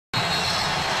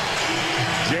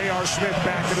Smith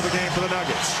back into the game for the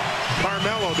Nuggets.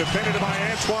 Carmelo defended by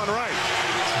Antoine Wright.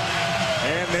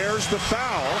 And there's the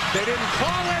foul. They didn't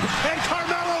call it, and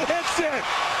Carmelo hits it.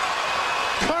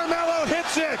 Carmelo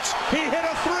hits it. He hit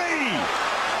a three.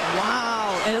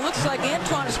 Wow. And it looks like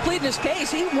Antoine is pleading his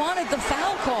case. He wanted the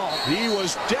foul call. He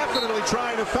was definitely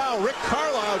trying to foul. Rick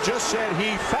Carlisle just said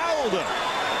he fouled him.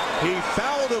 He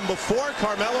fouled him before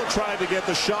Carmelo tried to get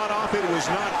the shot off. It was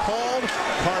not called.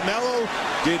 Carmelo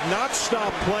did not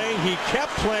stop playing. He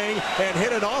kept playing and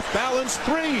hit an off-balance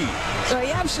three. So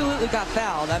he absolutely got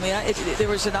fouled. I mean, there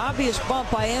was an obvious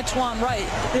bump by Antoine Wright.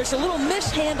 There's a little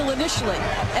mishandle initially.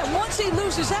 And once he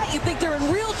loses that, you think they're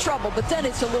in real trouble. But then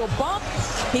it's a little bump.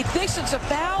 He thinks it's a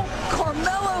foul.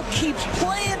 Carmelo keeps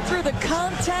playing through the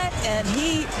contact, and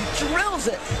he drills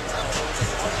it.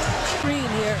 Green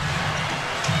here.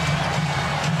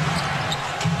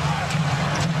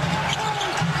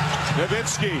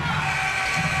 Nowitzki. And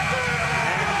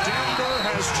Denver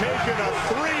has taken a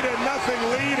 3-0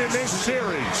 lead in this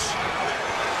series.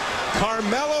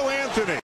 Carmelo Anthony.